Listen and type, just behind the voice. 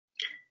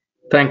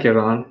Thank you,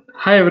 Ron.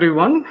 Hi,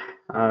 everyone.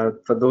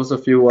 For those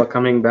of you who are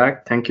coming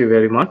back, thank you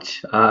very much.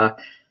 For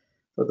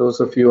those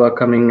of you who are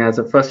coming as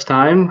a first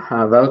time,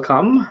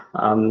 welcome.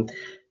 I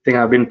think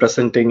I've been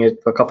presenting it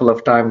a couple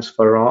of times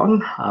for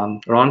Ron.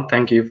 Ron,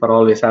 thank you for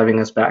always having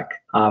us back.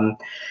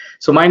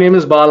 So my name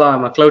is Bala.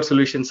 I'm a cloud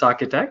solutions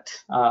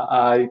architect.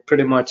 I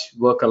pretty much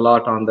work a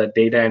lot on the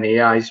data and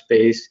AI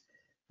space,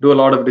 do a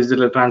lot of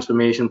digital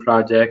transformation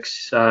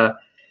projects,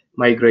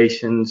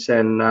 migrations,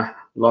 and a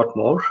lot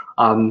more.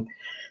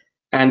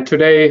 And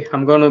today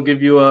I'm going to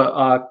give you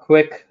a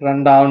quick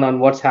rundown on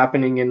what's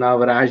happening in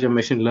our Azure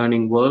machine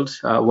learning world,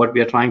 what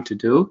we are trying to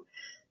do,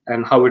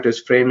 and how it is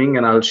framing.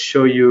 And I'll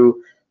show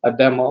you a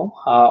demo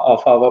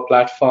of our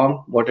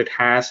platform, what it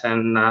has,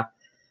 and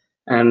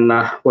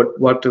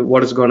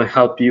what is going to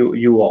help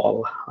you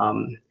all.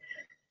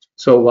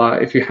 So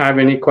if you have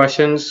any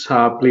questions,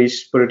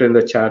 please put it in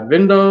the chat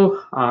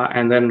window,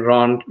 and then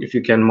Ron, if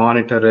you can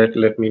monitor it,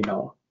 let me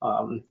know.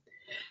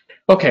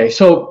 Okay,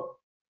 so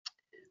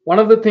one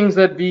of the things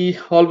that we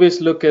always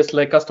look is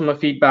like customer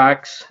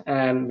feedbacks,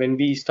 and when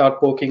we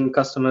start poking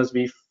customers,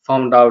 we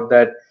found out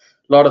that a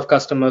lot of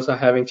customers are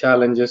having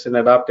challenges in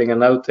adopting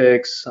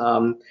analytics,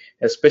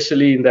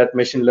 especially in that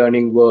machine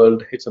learning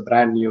world. It's a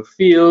brand new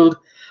field.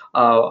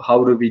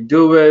 How do we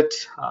do it?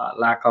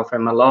 Lack of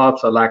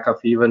MLOps, or lack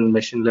of even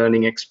machine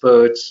learning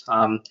experts,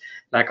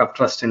 lack of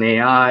trust in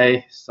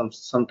AI.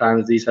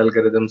 Sometimes these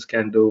algorithms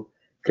can do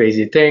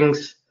crazy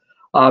things.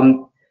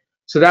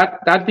 So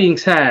that being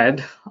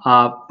said,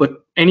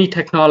 but any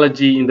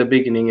technology in the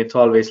beginning, it's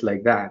always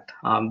like that.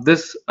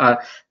 This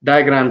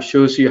diagram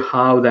shows you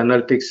how the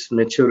analytics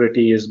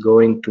maturity is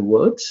going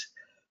towards.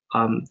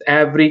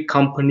 Every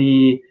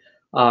company,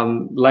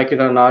 like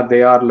it or not,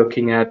 they are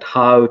looking at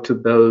how to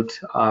build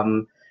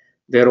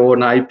their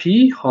own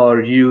IP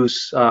or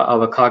use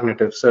our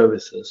cognitive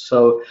services.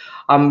 So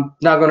I'm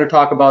not going to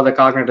talk about the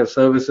cognitive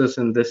services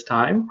in this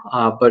time,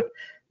 but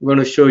I'm going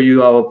to show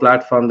you our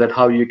platform, that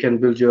how you can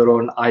build your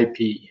own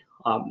IP.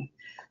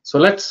 So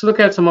let's look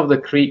at some of the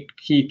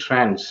key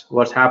trends,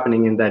 what's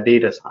happening in the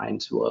data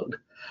science world.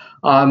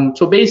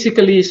 So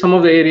basically, some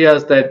of the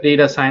areas that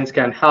data science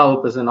can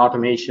help is in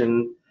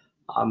automation,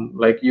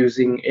 like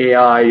using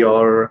AI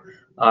or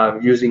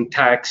using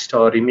text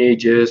or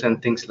images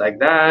and things like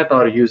that,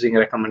 or using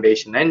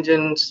recommendation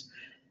engines.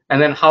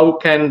 And then how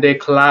can they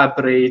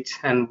collaborate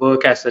and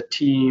work as a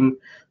team?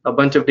 A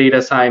bunch of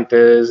data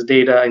scientists,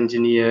 data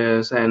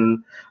engineers,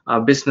 and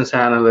business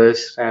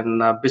analysts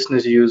and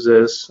business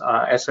users,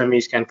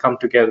 SMEs can come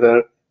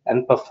together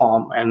and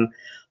perform. And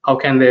how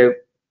can they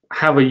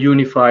have a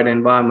unified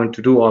environment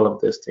to do all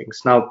of these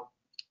things? Now,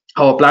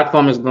 our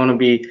platform is going to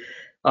be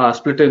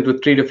split into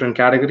 3 different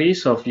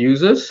categories of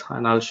users,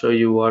 and I'll show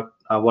you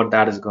what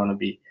that is going to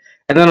be.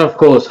 And then, of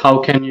course, how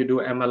can you do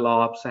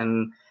MLOps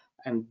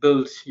and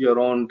build your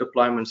own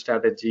deployment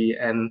strategy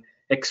and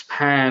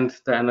expand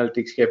the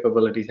analytics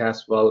capabilities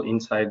as well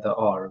inside the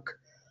org.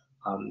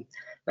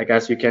 Like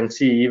as you can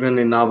see, even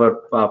in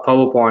our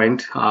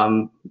PowerPoint,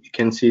 you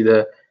can see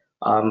the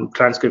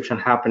transcription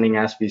happening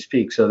as we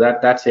speak. So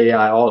that's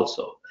AI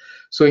also.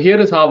 So here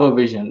is our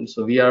vision.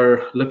 So we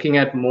are looking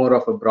at more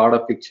of a broader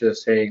picture,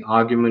 saying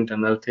Augment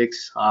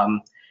Analytics,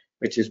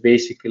 which is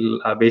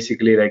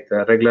basically like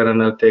the regular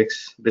analytics,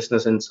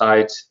 business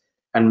insights,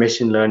 and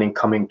machine learning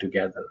coming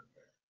together.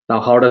 Now,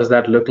 how does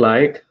that look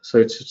like? So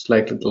it's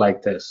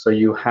like this. So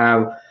you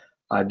have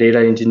data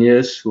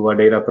engineers who are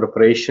data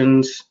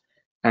preparations,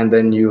 and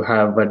then you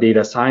have a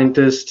data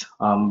scientist,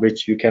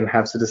 which you can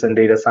have citizen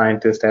data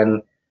scientist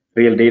and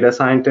real data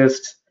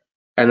scientists.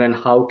 And then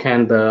how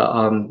can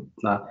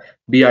the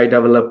BI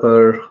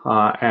developer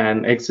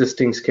and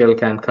existing skill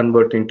can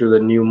convert into the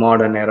new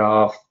modern era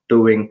of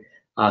doing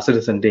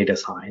citizen data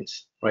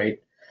science, right?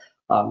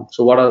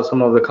 So what are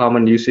some of the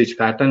common usage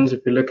patterns?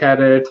 If you look at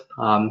it,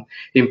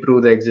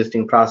 improve the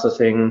existing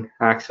processing,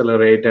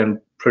 accelerate and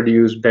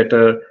produce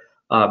better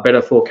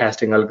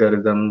forecasting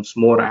algorithms,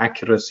 more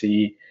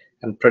accuracy,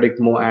 and predict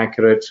more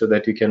accurate, so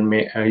that you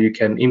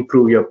can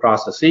improve your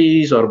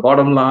processes or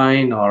bottom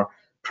line or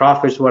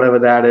profits, whatever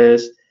that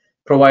is.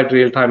 Provide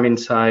real-time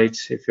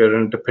insights if you're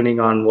in,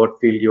 depending on what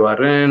field you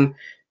are in.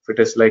 If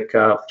it is like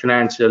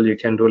financial, you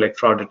can do like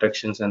fraud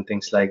detections and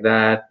things like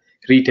that.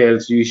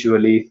 Retails,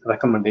 usually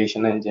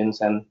recommendation engines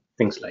and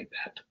things like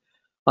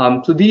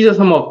that. So these are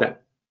some of them.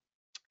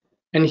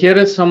 And here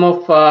is some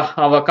of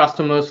our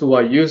customers who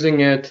are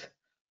using it.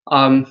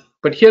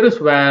 But here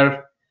is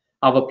where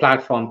our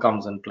platform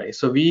comes in play.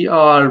 So we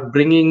are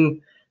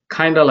bringing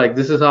kind of like,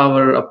 this is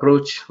our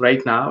approach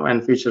right now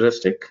and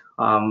futuristic.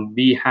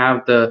 We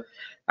have the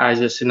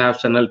Azure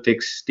Synapse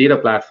Analytics data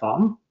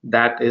platform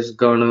that is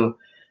going to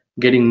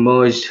getting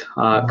merged,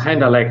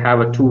 kind of like have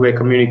a two-way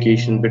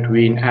communication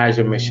between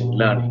Azure machine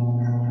learning.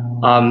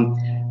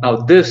 Now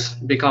this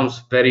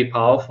becomes very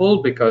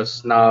powerful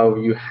because now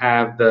you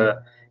have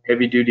the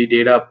heavy-duty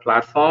data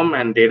platform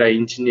and data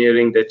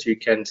engineering that you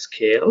can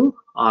scale.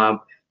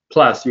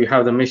 Plus you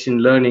have the machine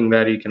learning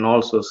where you can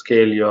also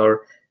scale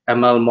your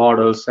ML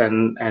models,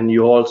 and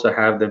you also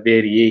have the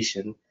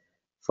variation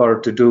for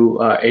to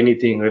do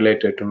anything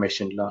related to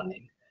machine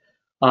learning.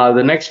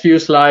 The next few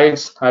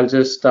slides, I'll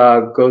just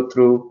go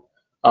through.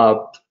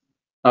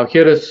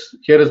 Here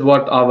is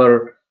what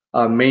our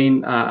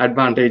main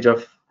advantage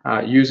of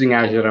using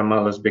Azure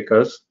ML is,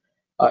 because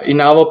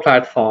in our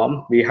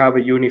platform we have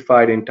a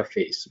unified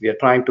interface. We are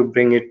trying to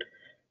bring it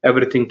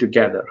everything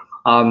together.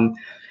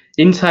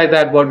 Inside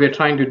that, what we're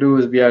trying to do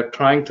is we are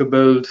trying to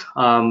build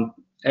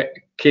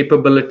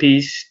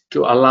capabilities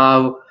to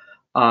allow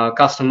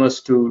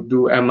customers to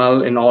do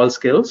ML in all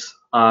skills,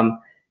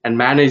 and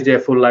manage their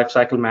full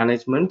lifecycle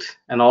management,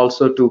 and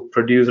also to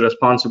produce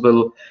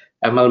responsible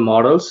ML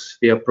models.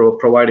 We are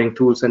providing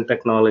tools and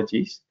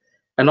technologies,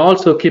 and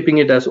also keeping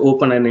it as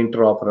open and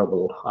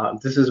interoperable.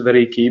 This is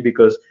very key,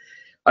 because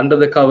under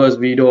the covers,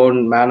 we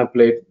don't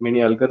manipulate many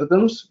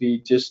algorithms.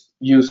 We just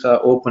use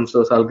open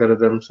source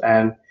algorithms,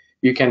 and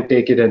you can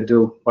take it and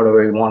do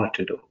whatever you want it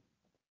to do.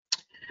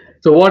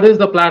 So what is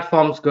the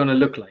platform's going to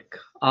look like?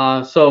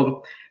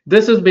 So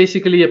this is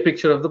basically a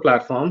picture of the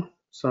platform.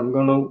 So I'm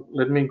going to,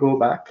 let me go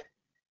back.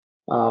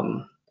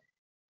 Ron,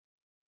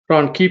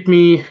 keep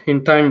me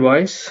in time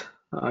wise,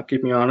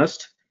 keep me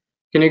honest.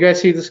 Can you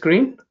guys see the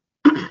screen?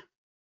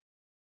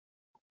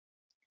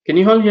 Can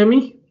you all hear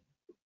me?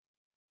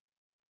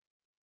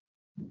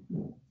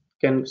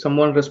 Can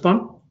someone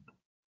respond?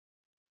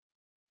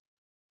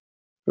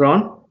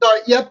 Ron?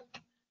 Yep.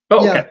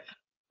 Oh, okay.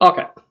 Yeah.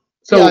 Okay.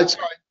 So yeah, it's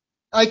fine.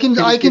 I can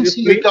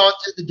see you going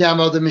to the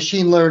demo, the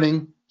machine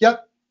learning.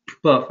 Yep.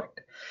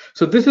 Perfect.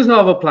 So this is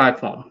our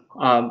platform.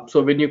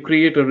 So when you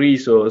create a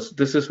resource,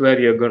 this is where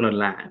you're going to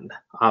land.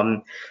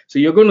 So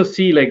you're going to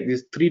see like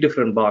these three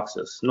different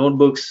boxes: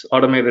 notebooks,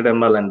 automated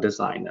ML, and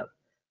designer.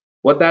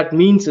 What that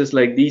means is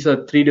like these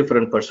are three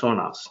different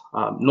personas.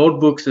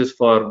 Notebooks is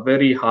for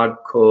very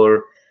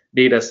hardcore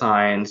data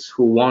science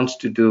who wants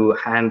to do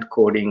hand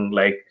coding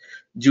like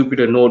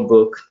Jupyter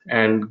Notebook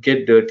and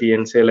get dirty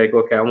and say like,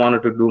 okay, I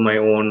wanted to do my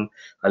own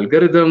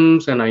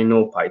algorithms and I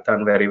know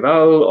Python very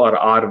well or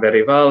R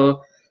very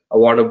well. I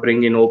want to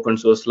bring in open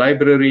source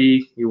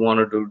library. You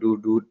wanted to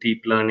do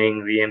deep learning,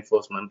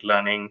 reinforcement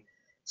learning,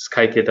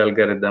 Scikit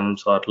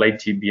algorithms, or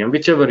LightGBM,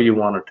 whichever you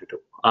wanted to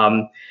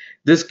do.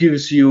 This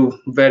gives you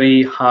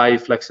very high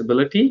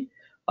flexibility,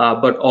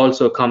 but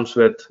also comes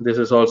with, this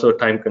is also a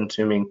time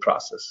consuming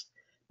process.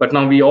 But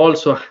now we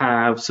also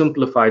have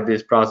simplified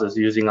this process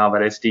using our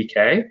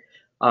SDK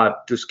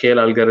to scale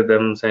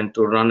algorithms and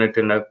to run it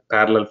in a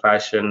parallel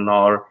fashion,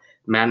 or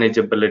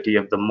manageability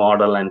of the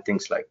model and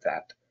things like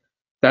that.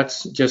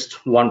 That's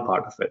just one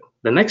part of it.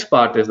 The next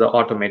part is the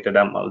automated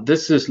ML.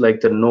 This is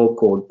like the no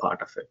code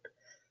part of it.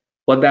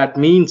 What that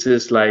means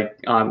is like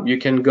you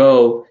can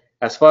go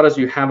as far as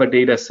you have a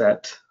data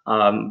set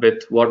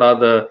with what are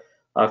the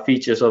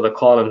features or the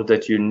columns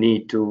that you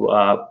need to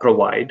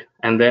provide,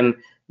 and then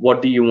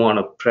what do you want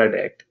to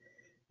predict.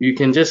 You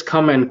can just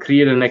come and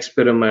create an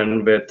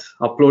experiment with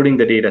uploading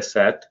the data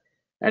set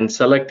and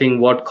selecting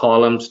what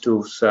columns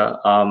to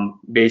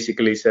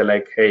basically say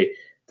like, hey,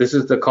 this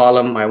is the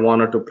column I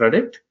wanted to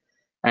predict,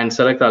 and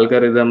select the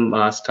algorithm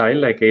style,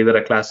 like either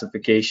a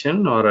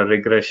classification or a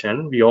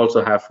regression. We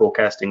also have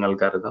forecasting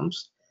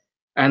algorithms,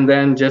 and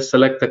then just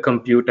select the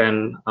compute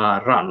and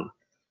run.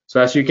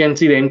 So as you can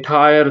see, the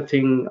entire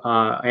thing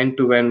end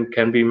to end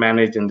can be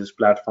managed in this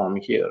platform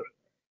here.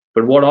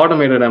 But what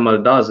automated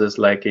ML does is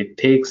like it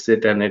takes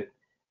it and it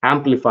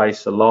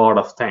amplifies a lot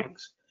of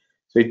things.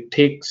 So it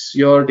takes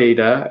your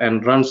data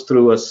and runs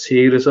through a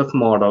series of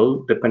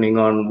models depending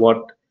on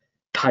what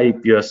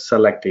type you're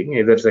selecting,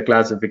 either it's a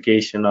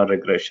classification or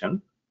regression.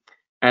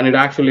 And it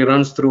actually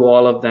runs through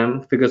all of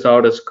them, figures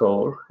out a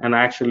score, and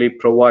actually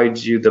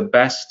provides you the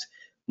best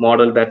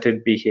model that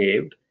it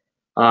behaved.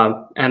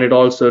 And it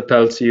also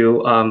tells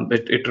you,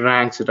 it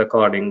ranks it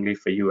accordingly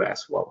for you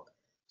as well.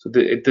 So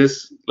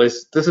this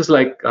is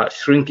like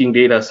shrinking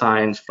data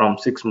science from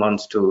 6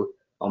 months to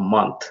a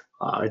month.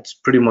 It's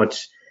pretty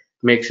much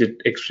makes it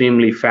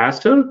extremely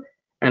faster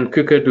and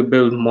quicker to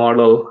build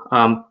model.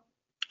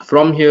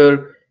 From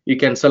here, you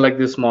can select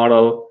this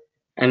model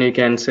and you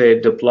can say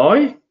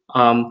deploy.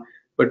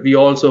 But we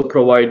also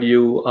provide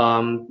you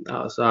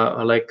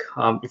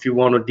if you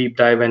want to deep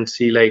dive and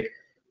see like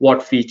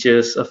what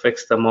features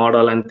affects the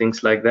model and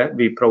things like that,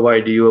 we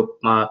provide you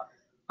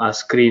a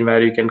screen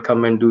where you can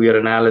come and do your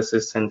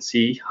analysis and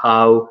see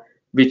how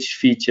which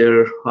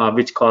feature,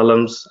 which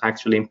columns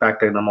actually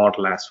impacted the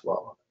model as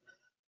well.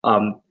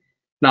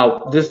 Now,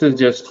 this is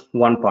just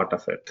one part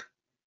of it.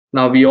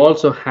 Now, we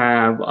also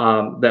have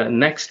the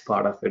next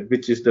part of it,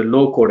 which is the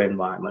low-code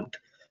environment.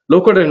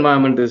 Low-code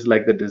environment is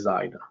like the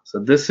designer. So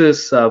this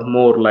is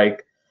more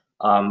like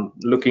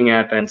looking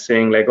at and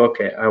saying like,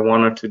 okay, I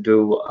wanted to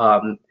do,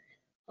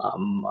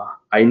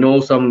 I know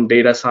some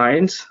data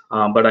science,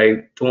 but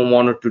I don't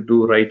want it to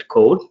do write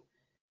code.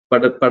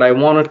 But I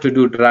wanted to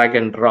do drag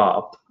and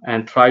drop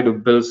and try to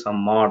build some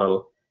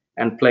model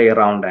and play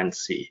around and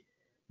see.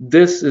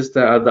 This is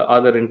the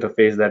other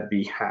interface that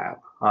we have.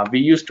 We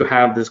used to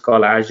have this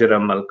called Azure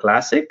ML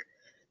Classic.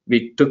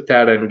 We took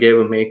that and gave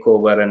a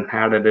makeover and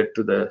added it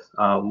to the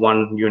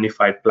one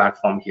unified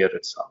platform here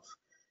itself.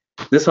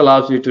 This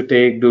allows you to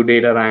do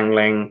data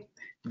wrangling,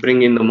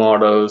 bring in the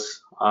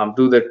models,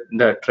 do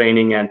the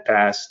training and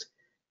test,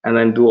 and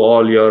then do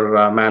all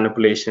your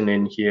manipulation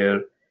in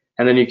here.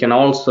 And then you can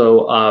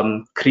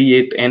also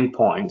create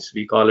endpoints.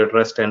 We call it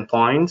REST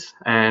endpoints,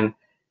 and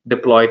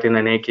deploy it in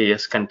an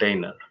AKS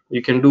container.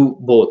 You can do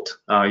both.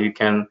 You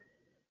can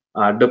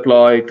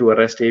deploy to a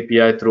REST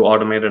API through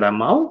automated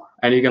ML,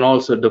 and you can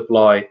also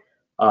deploy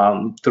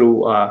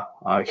through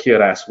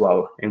here as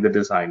well in the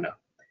designer.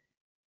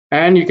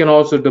 And you can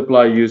also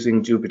deploy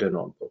using Jupyter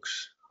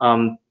notebooks.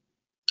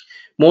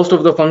 Most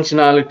of the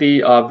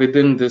functionality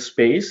within this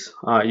space,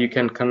 you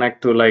can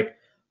connect to like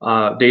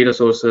data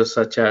sources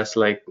such as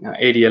like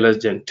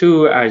ADLS Gen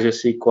 2, Azure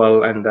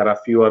SQL, and there are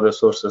a few other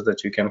sources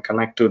that you can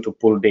connect to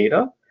pull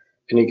data,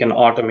 and you can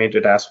automate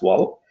it as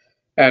well.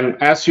 And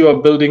as you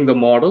are building the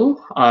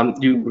model,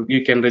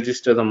 you can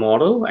register the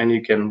model and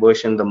you can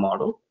version the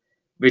model,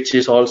 which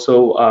is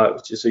also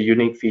which is a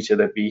unique feature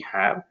that we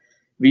have.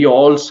 We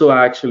also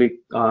actually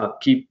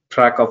keep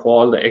track of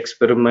all the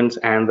experiments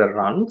and the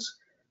runs.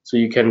 So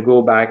you can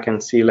go back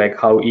and see like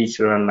how each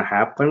run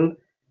happened,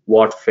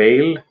 what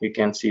failed. You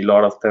can see a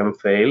lot of them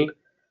failed.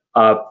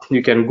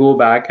 You can go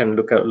back and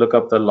look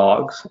up the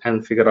logs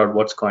and figure out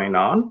what's going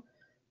on.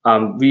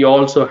 We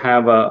also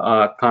have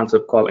a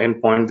concept called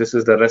endpoint. This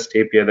is the REST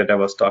API that I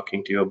was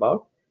talking to you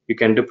about. You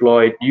can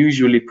deploy it.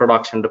 Usually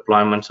production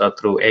deployments are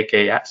through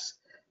AKS.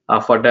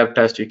 For dev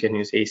test, you can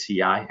use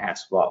ACI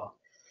as well.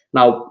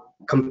 Now,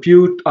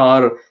 compute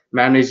or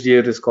managed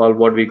here is called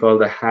what we call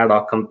the ad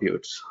hoc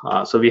computes.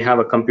 So we have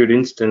a compute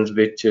instance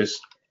which is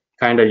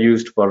kind of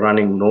used for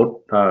running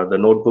the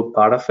notebook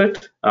part of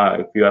it.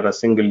 If you are a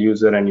single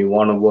user and you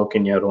want to work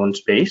in your own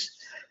space.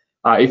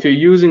 If you're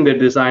using the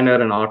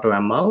designer and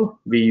AutoML,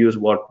 we use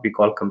what we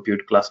call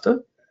compute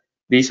cluster.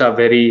 These are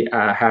very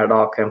ad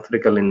hoc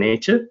empirical in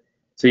nature.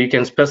 So you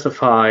can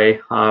specify,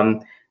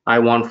 I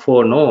want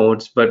 4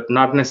 nodes, but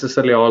not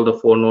necessarily all the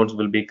 4 nodes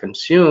will be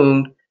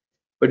consumed,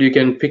 but you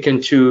can pick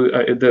and choose.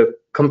 The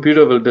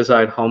computer will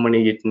decide how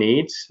many it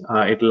needs.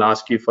 It'll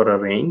ask you for a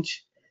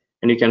range,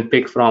 and you can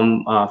pick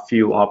from a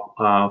few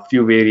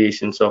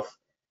variations of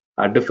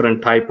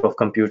different type of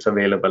computes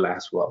available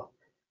as well.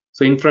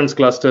 So inference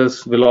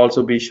clusters will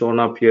also be shown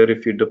up here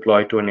if you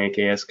deploy to an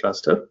AKS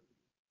cluster.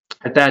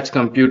 Attached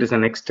compute is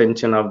an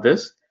extension of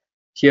this.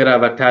 Here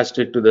I've attached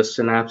it to the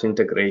Synapse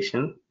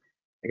integration.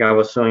 Like I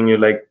was showing you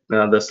like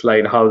the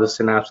slide how the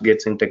Synapse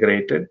gets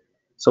integrated.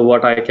 So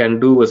what I can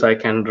do is I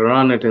can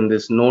run it in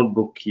this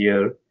notebook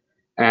here.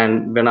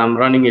 And when I'm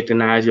running it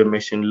in Azure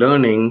Machine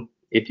Learning,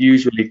 it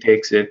usually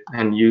takes it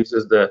and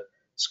uses the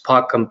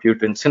Spark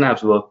compute in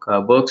Synapse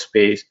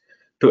workspace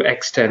to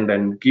extend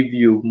and give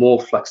you more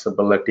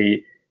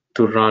flexibility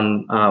to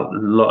run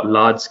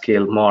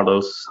large-scale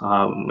models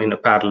in a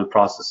parallel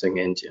processing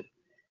engine.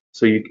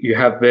 So you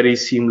have very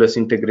seamless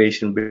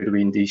integration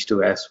between these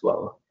two as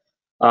well.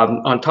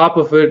 On top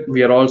of it,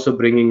 we are also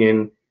bringing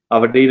in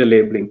our data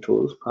labeling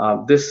tool.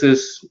 This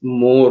is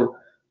more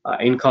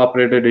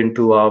incorporated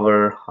into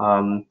our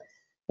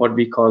what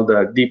we call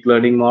the deep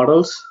learning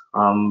models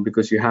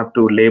because you have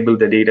to label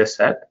the data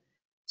set.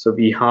 So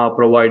we are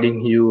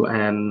providing you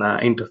an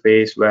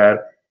interface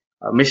where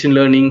machine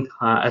learning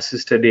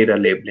assisted data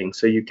labeling.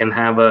 So you can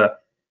have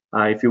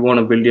if you want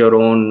to build your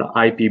own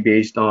IP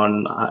based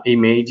on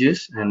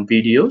images and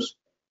videos,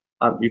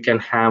 you can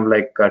have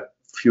like a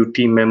few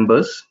team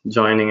members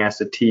joining as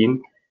a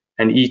team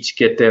and each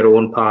get their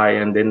own pie,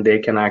 and then they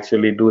can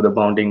actually do the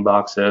bounding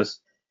boxes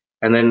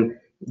and then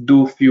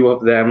do few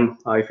of them.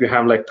 If you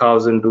have like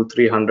 1,000, do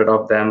 300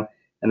 of them,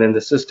 and then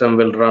the system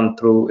will run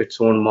through its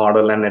own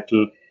model and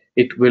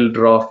it will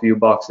draw a few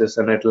boxes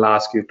and it'll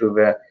ask you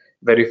to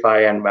verify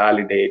and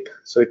validate.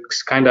 So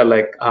it's kind of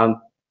like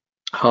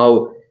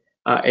how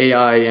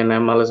AI and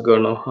ML is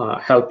going to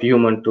help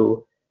human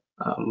to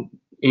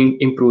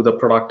improve the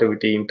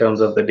productivity in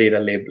terms of the data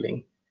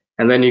labeling.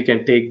 And then you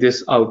can take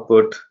this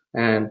output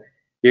and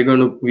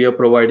we are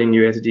providing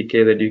you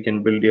SDK that you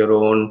can build your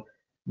own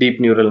deep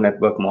neural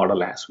network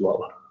model as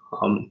well.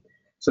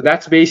 So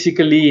that's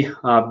basically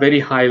a very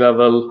high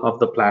level of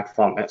the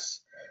platform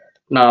is.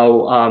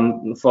 Now,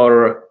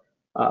 for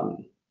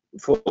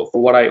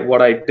what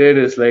I did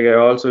is like I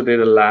also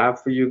did a lab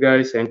for you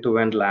guys,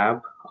 end-to-end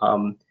lab,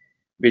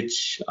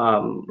 which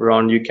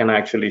Ron, you can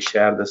actually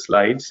share the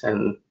slides,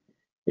 and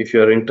if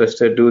you're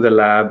interested, do the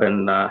lab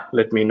and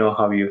let me know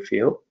how you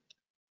feel.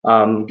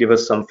 Give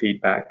us some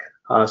feedback.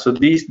 So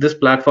this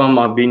platform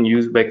are being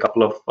used by a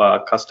couple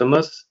of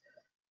customers.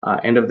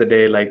 End of the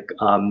day, like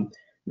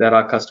there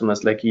are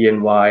customers like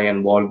E&Y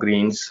and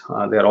Walgreens.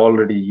 They're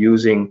already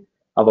using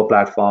our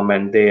platform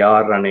and they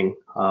are running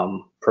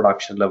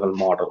production level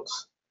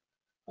models.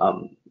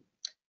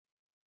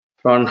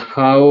 Ron,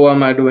 how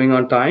am I doing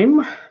on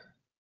time?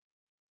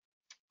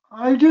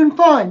 I'm doing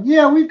fine.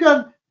 Yeah,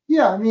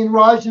 I mean,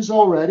 Raj is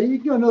all ready. You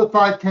go another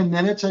 5-10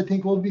 minutes. I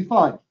think we'll be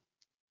fine.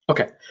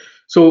 Okay.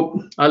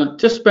 So I'll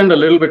just spend a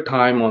little bit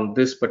time on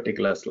this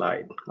particular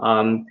slide.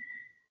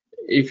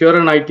 If you're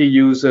an IT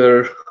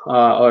user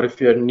or if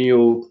you're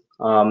new,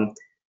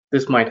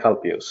 this might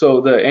help you.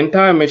 So the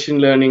entire machine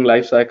learning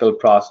lifecycle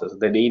process,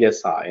 the data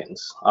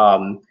science,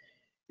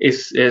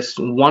 is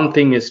one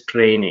thing is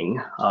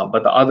training,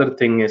 but the other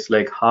thing is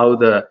like how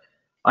the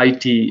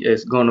IT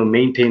is going to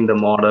maintain the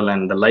model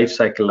and the life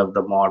cycle of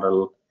the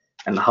model,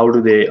 and how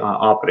do they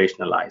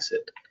operationalize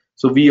it.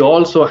 So we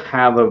also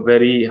have a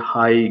very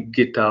high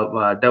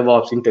GitHub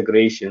DevOps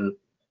integration.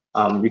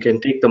 You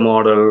can take the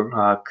model,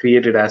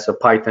 create it as a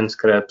Python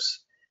scripts,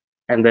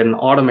 and then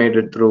automate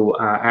it through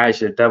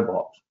Azure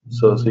DevOps.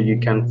 So you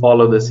can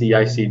follow the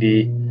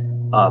CI/CD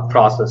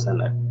process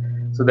in it.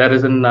 So there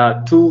is an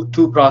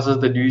two process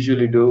that you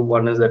usually do.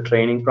 One is the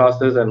training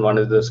process, and one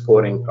is the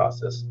scoring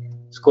process.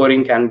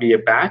 Scoring can be a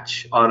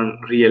batch or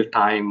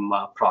real-time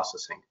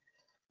processing.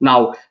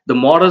 Now, the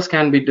models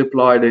can be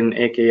deployed in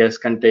AKS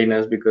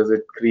containers because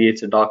it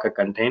creates a Docker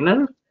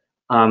container.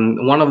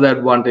 One of the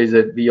advantages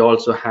that we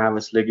also have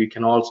is like you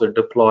can also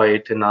deploy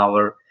it in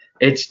our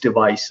edge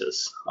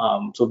devices.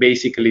 So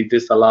basically,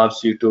 this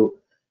allows you to,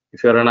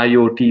 if you're an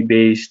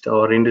IoT-based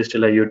or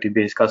industrial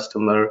IoT-based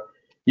customer,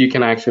 you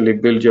can actually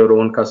build your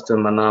own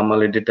custom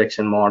anomaly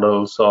detection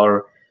models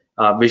or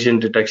vision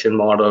detection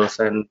models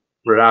and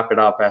wrap it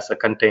up as a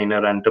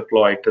container and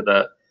deploy it to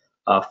the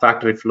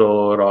factory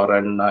floor, or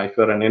if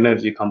you're an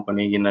energy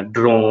company, in a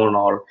drone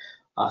or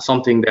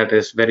something that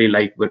is very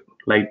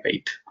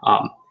lightweight.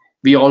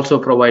 We also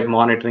provide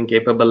monitoring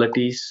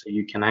capabilities, so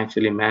you can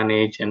actually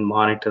manage and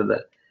monitor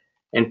the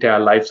entire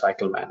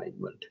lifecycle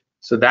management.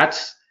 So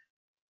that's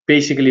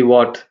basically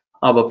what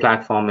our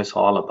platform is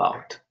all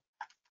about.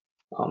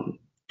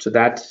 So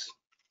that's,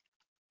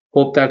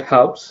 hope that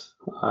helps.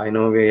 I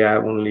know we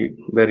have only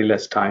very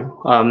less time.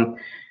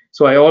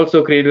 So I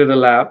also created a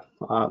lab.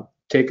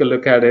 Take a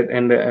look at it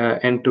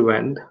end to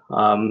end.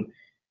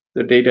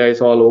 The data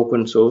is all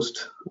open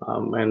sourced,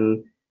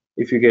 and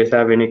if you guys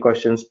have any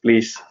questions,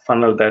 please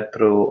funnel that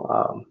through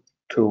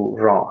to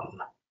Ron.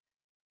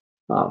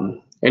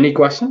 Any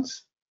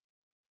questions?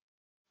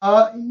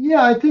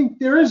 Yeah, I think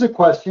there is a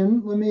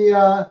question. Let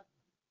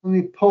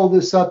me pull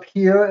this up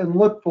here and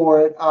look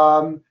for it.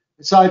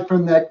 Aside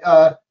from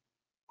that,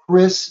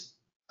 Chris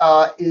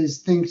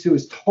thinks it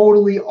was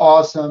totally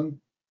awesome.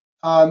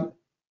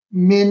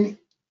 Min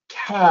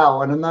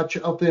Cow, and I'm not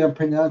sure, hopefully I'm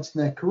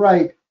pronouncing that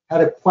correct,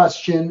 had a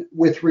question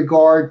with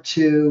regard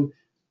to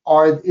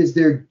is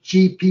there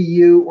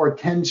GPU or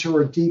tensor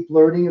or deep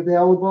learning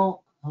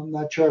available? I'm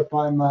not sure if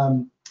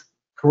I'm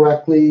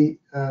correctly.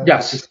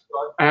 Yes,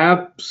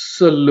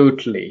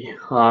 absolutely.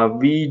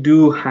 We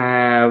do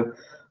have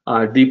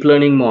deep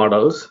learning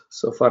models.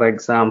 So for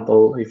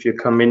example, if you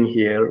come in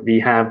here, we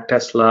have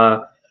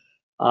Tesla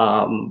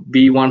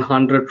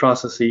B100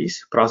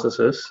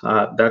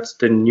 processors. That's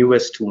the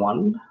newest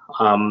one.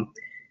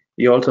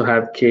 We also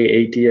have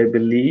K80, I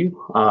believe.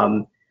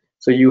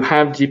 So you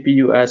have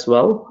GPU as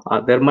well.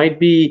 There might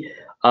be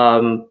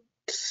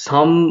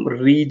some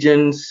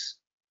regions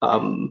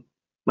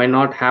might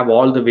not have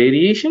all the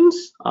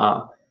variations,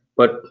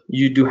 but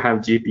you do have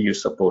GPU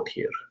support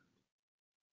here.